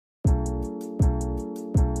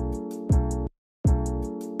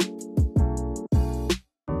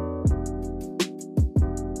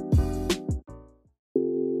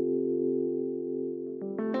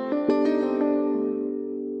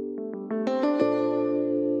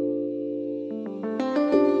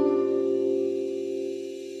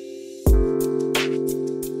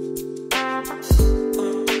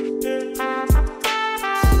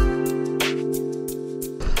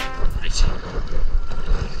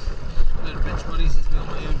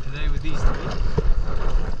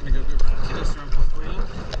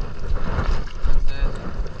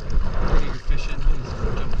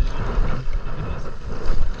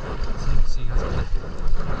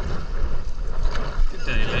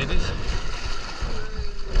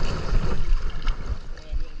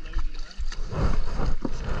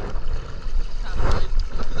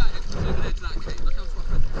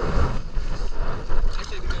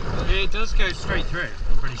straight through,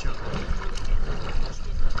 I'm pretty sure.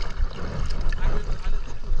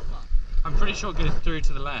 I'm pretty sure it goes through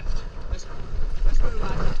to the left. Let's go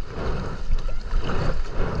right.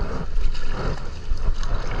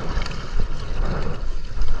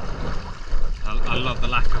 I love the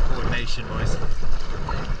lack of coordination, boys.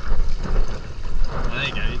 Oh, there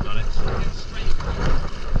you go, you got it.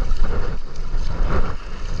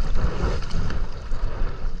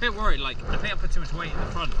 Bit worried, like, I think I put too much weight in the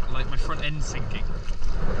front, like my front end's sinking.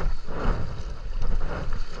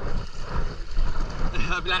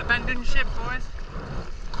 I'll be like, abandon ship, boys.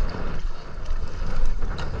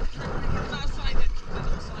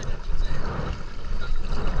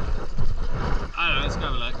 I don't know, let's go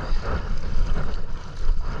have a look.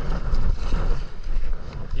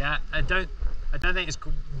 Yeah, I don't think it's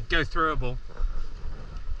go throughable.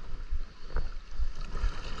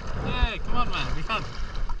 Yeah, come on, man, it'll be fun.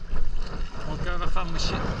 We'll go have a fun with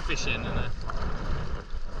shit fishing and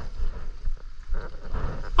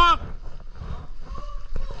oh!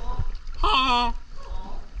 Oh!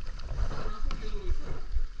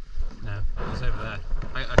 No, it's over there.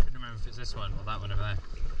 I couldn't remember if it's this one or that one over there.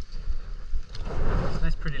 It's a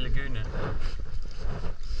nice pretty lagoon here.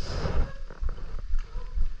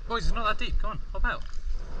 Boys, it's not that deep, come on, hop out.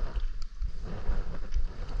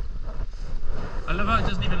 I love how it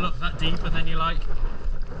doesn't even look that deep and then you're like...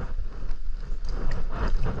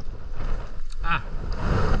 Ah!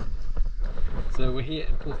 So we're here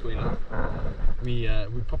at Pwll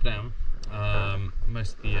Gwealod. We popped down.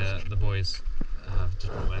 Most of the boys have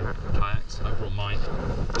just brought their kayaks. I brought mine.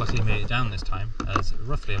 Luckily made it down this time, as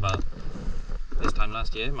roughly about this time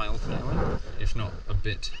last year my alternate went, if not a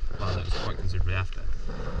bit, well, that was quite considerably after.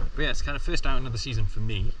 But yeah, it's kind of first out another season for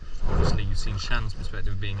me. Obviously you've seen Shannon's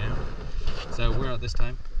perspective of being out. So we're out this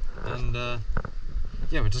time, and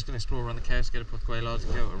yeah, we're just going to explore around the coast, go to Pwll Gwealod,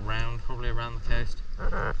 go around, probably around the coast,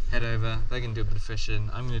 head over. They're going to do a bit of fishing,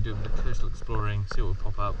 I'm going to do a bit of coastal exploring, see what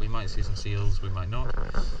will pop up. We might see some seals, we might not.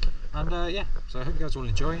 And yeah, so I hope you guys all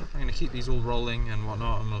enjoy. I'm going to keep these all rolling and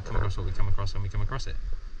whatnot, and we'll come across what we come across when we come across it.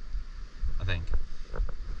 I think.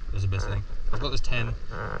 That's the best thing. I've got this 10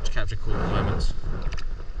 to capture cool moments.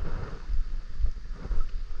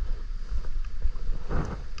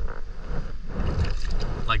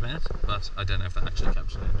 Like that, but I don't know if that actually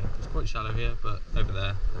captures anything. It's quite shallow here, but over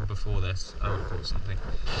there, and before this, I would have caught something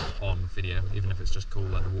on video, even if it's just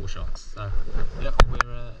cool underwater shots. So, yep,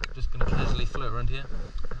 we're just going to casually float around here,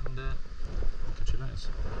 and I'll catch you later. So,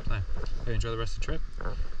 hope you enjoy the rest of the trip,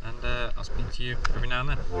 and I'll speak to you every now and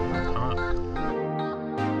then. Alright.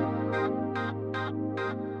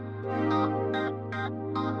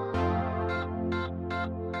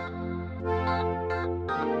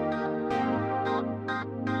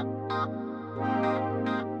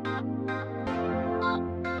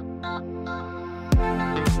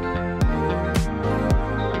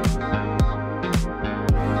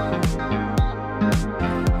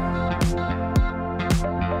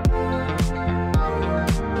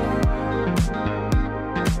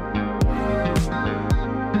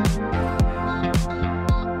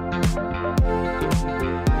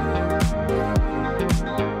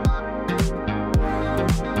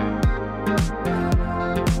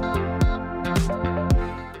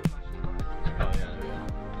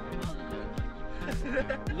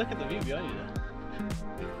 Look at the view behind you there.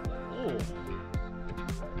 Oh.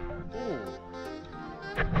 Oh.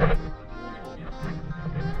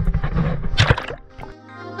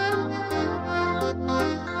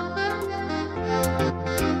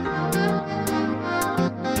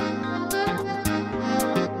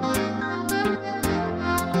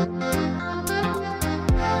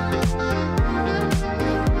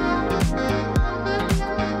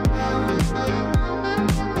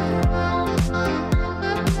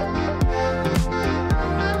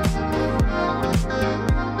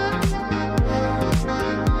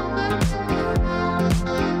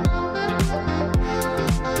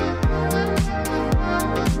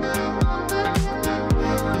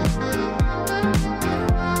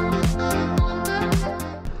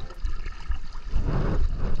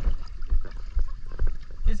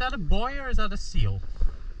 Is that a buoy or is that a seal?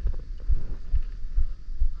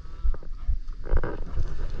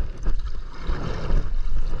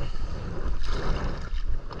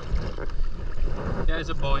 Yeah, it's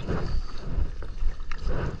a buoy.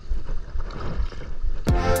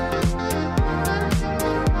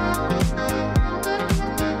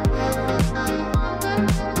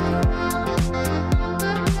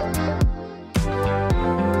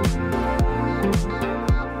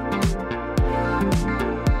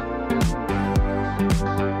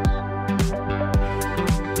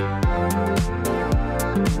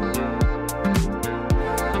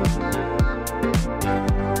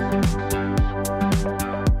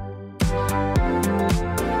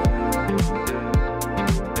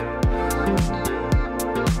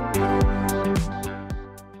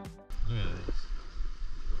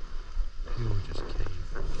 gorgeous cave.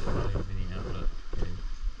 Not even any outlook.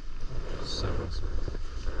 So awesome.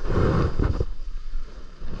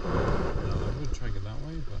 Now, I would try to get that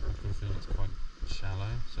way, but I feel feeling it's quite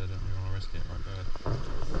shallow, so I don't really want to risk it right there.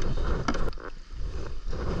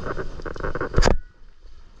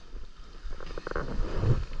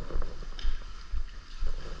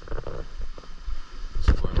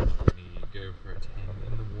 So why would we go for it to hang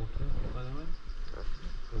in the water, by the way?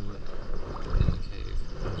 Or in the cave?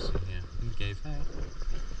 Obviously, yeah, in the cave. Hey.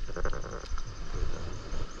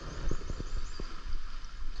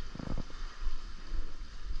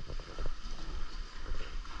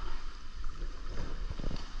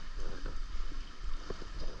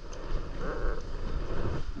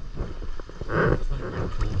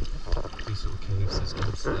 These sort of cave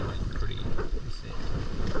systems, they're like pretty thick.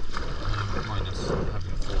 Minus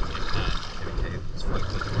having a 4-metre pad in a cave that's 5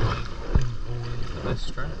 metres wide isn't always the best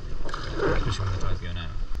strat, especially when the tide's going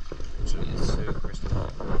out. Actually, it's so crystal clear. I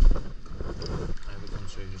hope it comes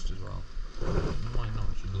through just as well. It might not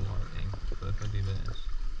should the lighting, but if I do this,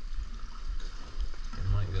 I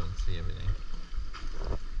might be able to see everything.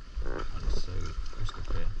 And it's so crystal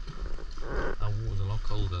clear. That water's a lot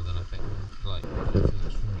colder than I think. Like, I feel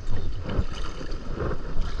extremely cold.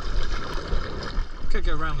 Could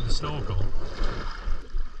go around with a snorkel.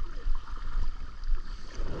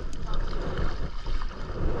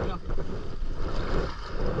 Yeah.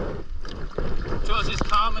 Charles, it's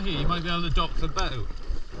calmer here. You might be able to dock the boat.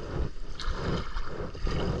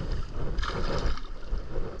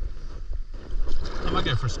 I might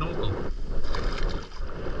go for a snorkel.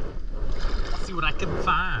 See what I can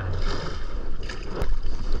find.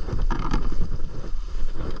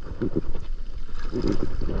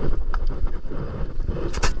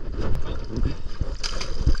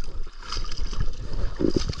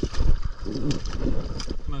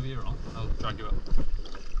 Come over here, I'll drag you up.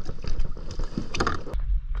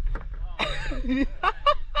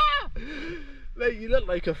 Mate, you look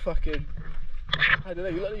like a fucking... I don't know,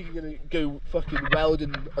 you look like you're gonna go fucking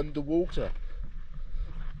welding underwater.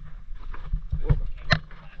 Whoa.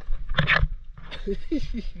 The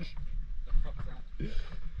fuck's that?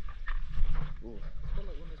 Ooh. It's got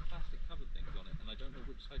like one of those plastic covered things on it, and I don't know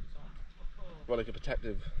which side it's on. Well, like a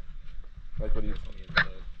protective, like when you...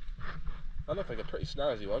 That looks like a pretty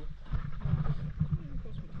snazzy one.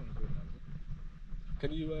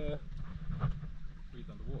 Can you breathe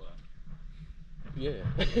underwater? Yeah.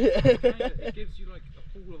 It gives you like a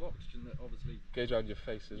pool of oxygen that obviously goes around your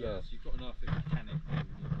face as well. Yes, you've got enough if you panic and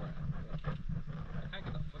you need breath. I can't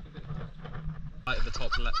get that fucking bit. Right at the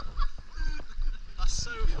top left. That's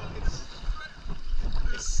so fucking...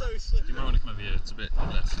 It's so sick. You might want to come over here, it's a bit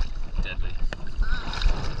less deadly.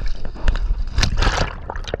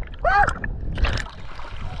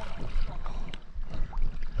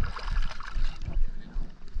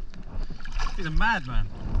 He's a madman.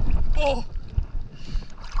 Oh!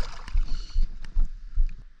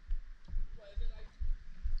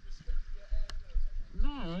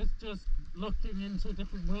 No, it's just looking into a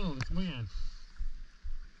different world. It's weird.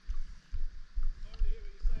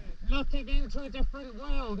 Looking into a different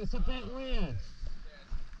world. It's a bit weird.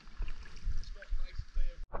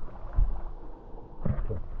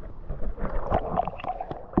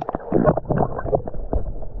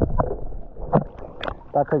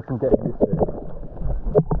 That takes some getting used to.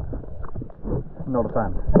 Not a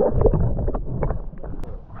fan.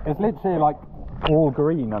 It's literally like all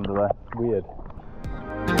green under there. Weird.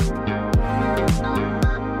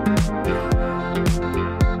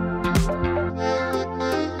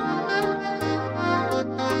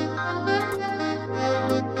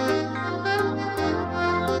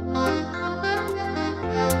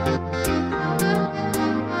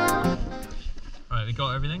 Right, we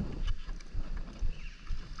got everything.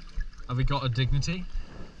 Have we got a dignity?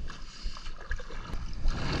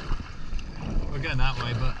 We're going that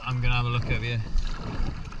way, but I'm going to have a look over here.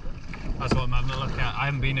 That's what I'm having a look at. I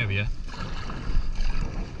haven't been over here.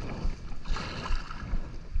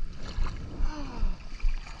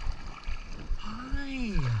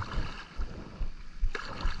 Hi!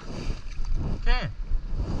 Okay.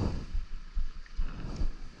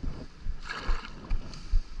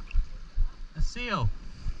 A seal.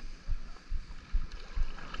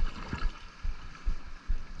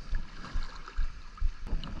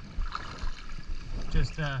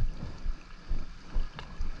 Just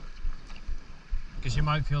because you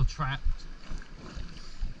might feel trapped.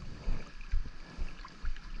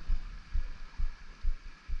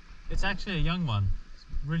 It's actually a young one. It's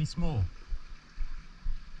really small.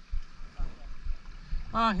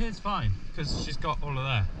 Ah, here's fine because she's got all of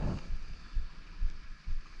that.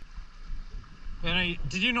 You know,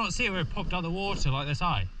 did you not see it where it popped out of the water like this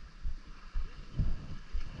eye?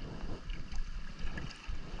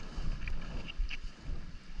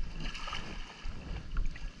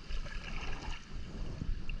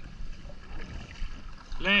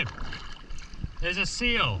 Lib, there's a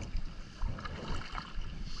seal.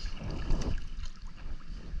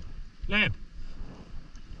 Lib.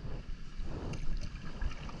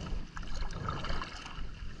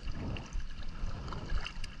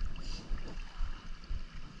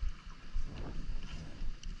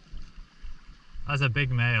 That's a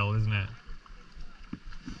big male, isn't it?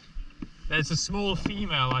 There's a small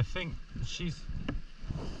female, I think she's...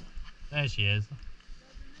 There she is.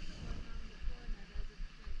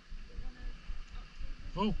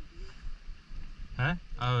 Oh. Huh?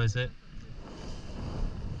 Oh, is it?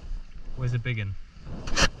 Where's the big one?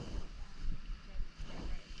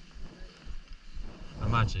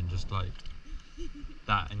 Imagine just like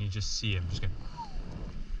that and you just see him just go.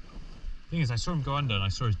 Thing is, I saw him go under and I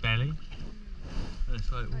saw his belly. And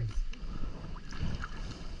it's like,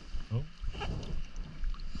 oh.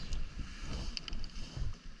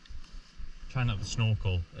 Trying out the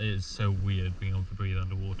snorkel. It is so weird being able to breathe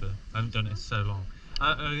underwater. I haven't done it in so long.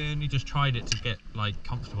 I only just tried it to get like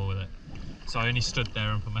comfortable with it. So I only stood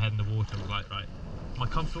there and put my head in the water and was like, right, am I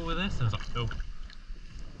comfortable with this? And I was like, nope.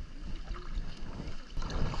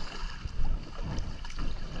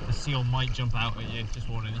 The seal might jump out at you, just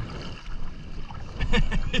warning you.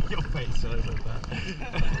 Your face over that.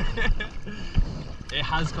 It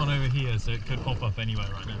has gone over here, so it could pop up anywhere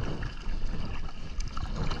right now.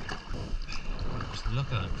 Just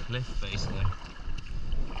look at that cliff face there.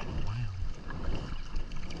 Wow.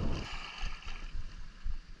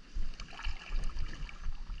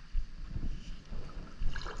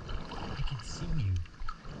 I can see you.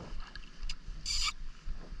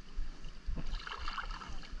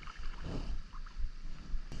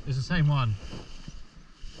 It's the same one.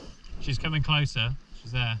 She's coming closer.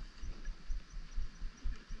 She's there.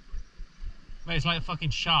 Mate, it's like a fucking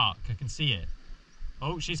shark. I can see it.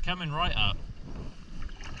 Oh, she's coming right up.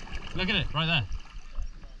 Look at it, right there.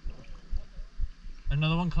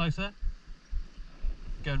 Another one closer.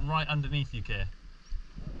 Going right underneath you, Keir.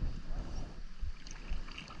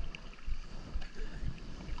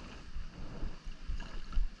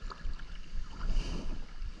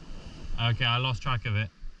 Okay, I lost track of it.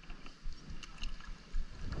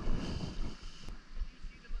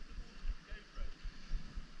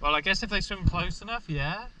 Well, I guess if they swim close enough,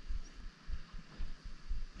 yeah.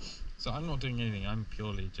 So I'm not doing anything, I'm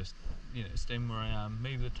purely just, you know, staying where I am.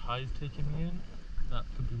 Maybe the tide's taking me in. That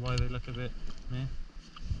could be why they look a bit meh.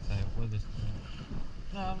 So, what is this?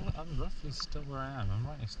 No, I'm roughly still where I am. I'm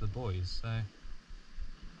right next to the boys, so...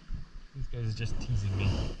 These guys are just teasing me.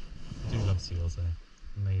 I do love seals though.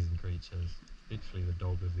 Amazing creatures. Literally the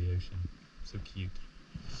dog of the ocean. So cute.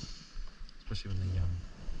 Especially when they're young.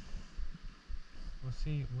 We'll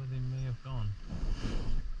see where they may have gone.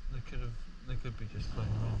 They could be just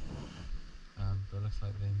floating around. But it looks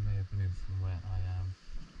like they may have moved from where I am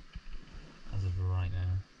as of right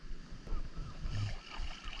now.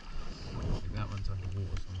 I think that one's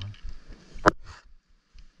underwater somewhere. What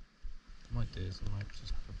I might do is I might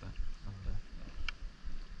just put that under.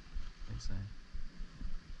 I think so.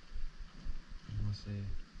 And we'll see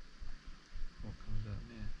what comes out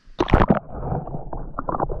near.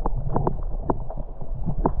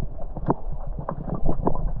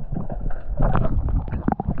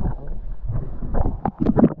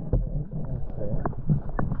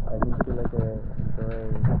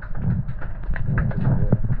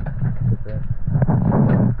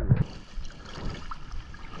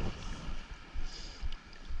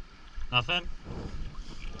 Nothing?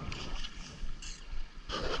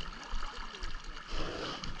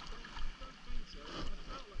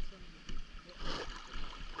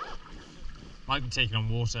 Might be taking on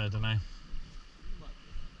water, I don't know.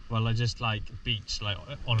 Well, I just like beach, like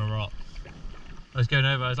on a rock. I was going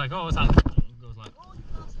over, I was like, oh, what's that? I was like,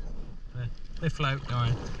 they float, don't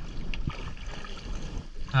worry.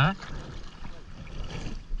 Huh?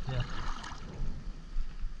 Yeah.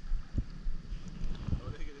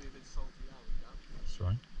 That's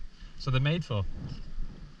right. So they're made for.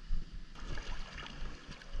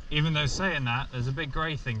 Even though saying that, there's a big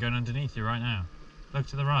grey thing going underneath you right now. Look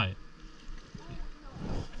to the right.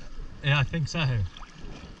 Yeah, I think so.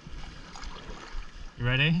 You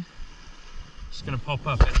ready? Just gonna pop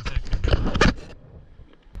up in a second.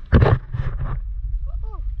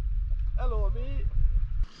 Hello, mate.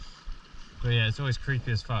 But yeah, it's always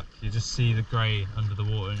creepy as fuck. You just see the grey under the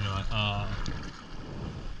water and you're like, ah.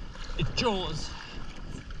 It's Jaws.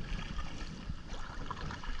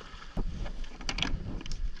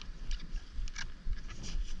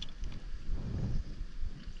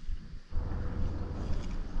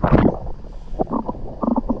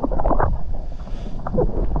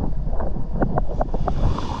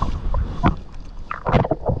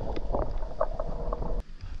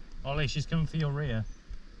 Ollie, she's coming for your rear.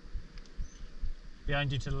 Behind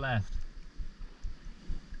you to the left.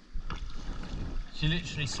 She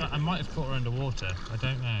literally, I might have caught her underwater, I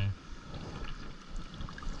don't know.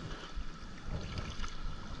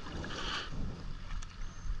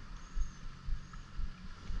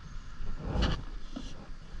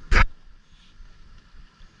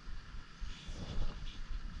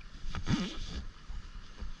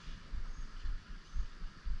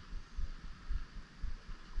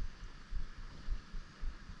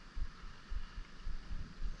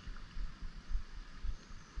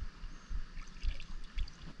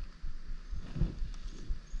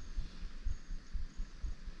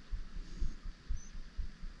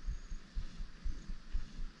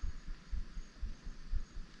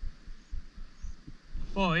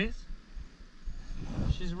 Boys,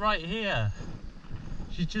 she's right here.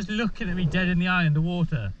 She's just looking at me dead in the eye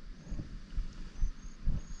underwater.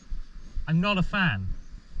 I'm not a fan.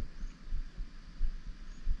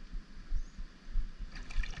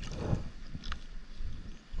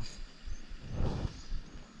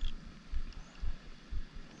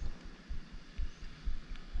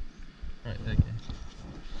 Right, there you go.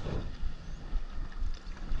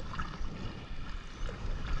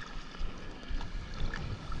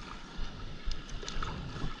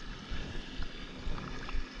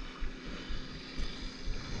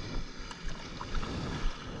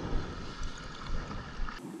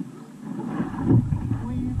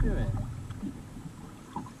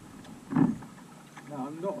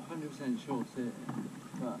 I'm not 100% sure it's it,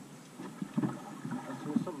 but I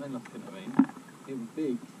saw something looking at me. It was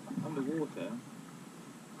big, underwater.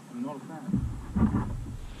 I'm not a fan.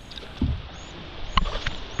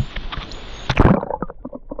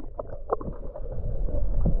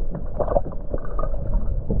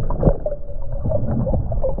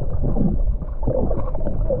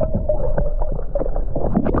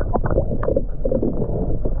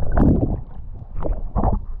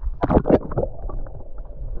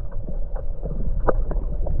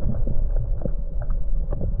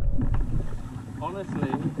 Honestly,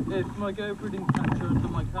 if my GoPro didn't capture onto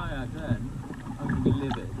my kayak then, I'm going to be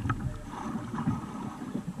livid.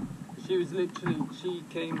 She was literally, she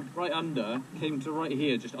came right under, came to right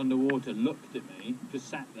here, just underwater, looked at me, just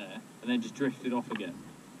sat there, and then just drifted off again.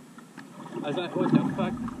 I was like, what the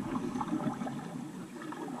fuck?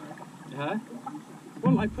 Huh?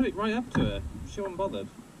 Well, I put it right up to her. She wasn't bothered.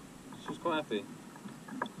 She was quite happy.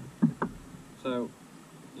 So,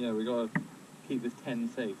 yeah, we got to keep this 10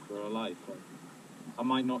 safe for our life. Like, I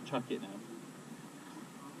might not chuck it now.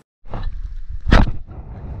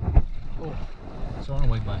 Oh, so on our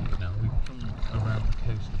way back now, we've come around the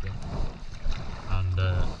coast a bit, and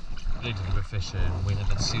they did a bit of fishing, we had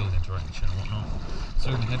that sealed interaction and whatnot. So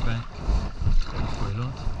we're going to head back to Pwll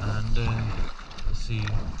Gwealod and see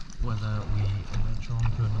whether we venture on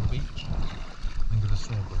to another beach and give a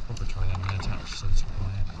snorkel, probably try them and attach to the top of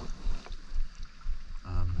my head.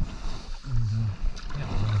 Yeah,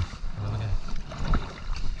 we'll have a go.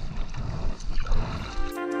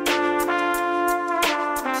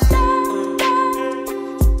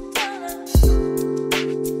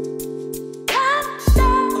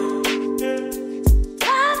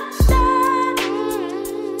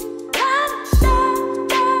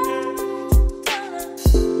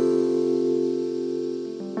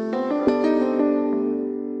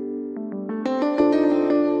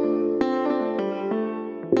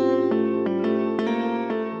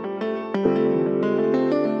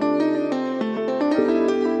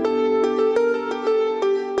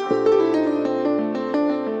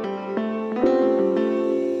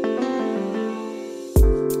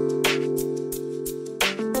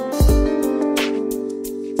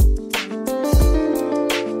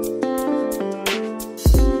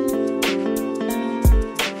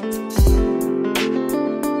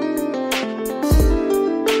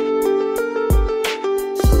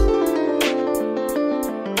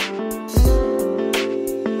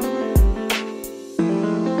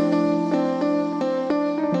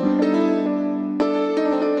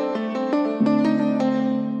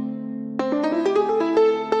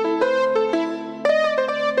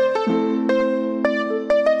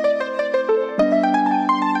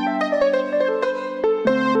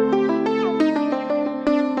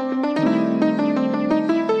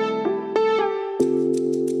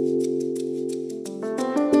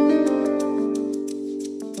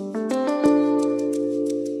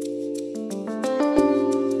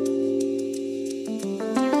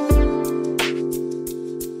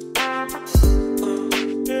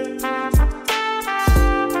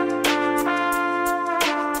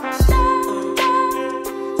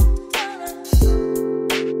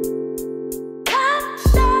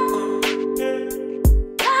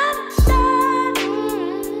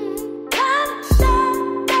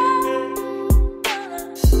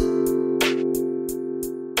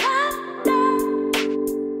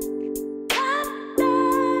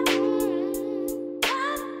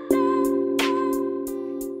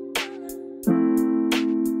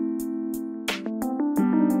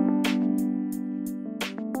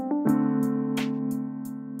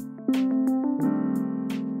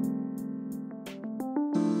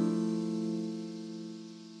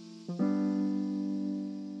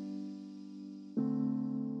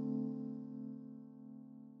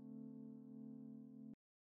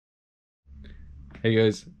 Hey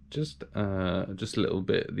guys, just a little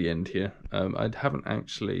bit at the end here. I haven't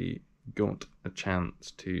actually got a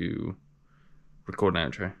chance to record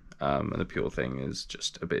an outro, and the Pwll thing is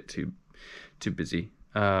just a bit too busy.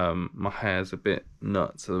 My hair's a bit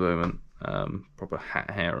nuts at the moment, proper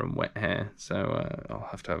hat hair and wet hair, so I'll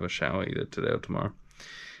have to have a shower either today or tomorrow.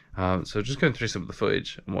 So just going through some of the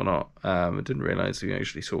footage and whatnot. I didn't realise we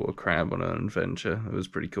actually saw a crab on an adventure. It was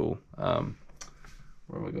pretty cool.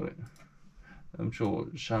 Where have I got it? I'm sure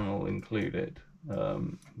Shannon will include it.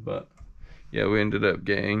 But yeah, we ended up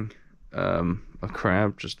getting a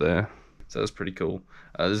crab just there. So that's pretty cool.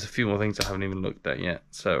 There's a few more things I haven't even looked at yet.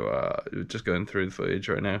 So just going through the footage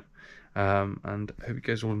right now. And I hope you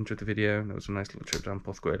guys all enjoyed the video. That was a nice little trip down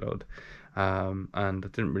Pwll Gwealod. And I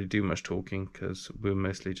didn't really do much talking because we were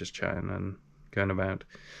mostly just chatting and going about.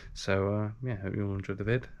 So yeah, hope you all enjoyed the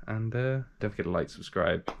vid, and don't forget to like,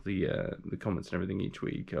 subscribe. The comments and everything each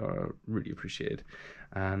week are really appreciated,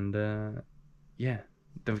 and yeah,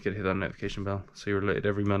 don't forget to hit that notification bell so you're alerted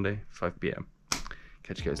every Monday 5 PM.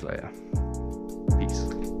 Catch you guys later.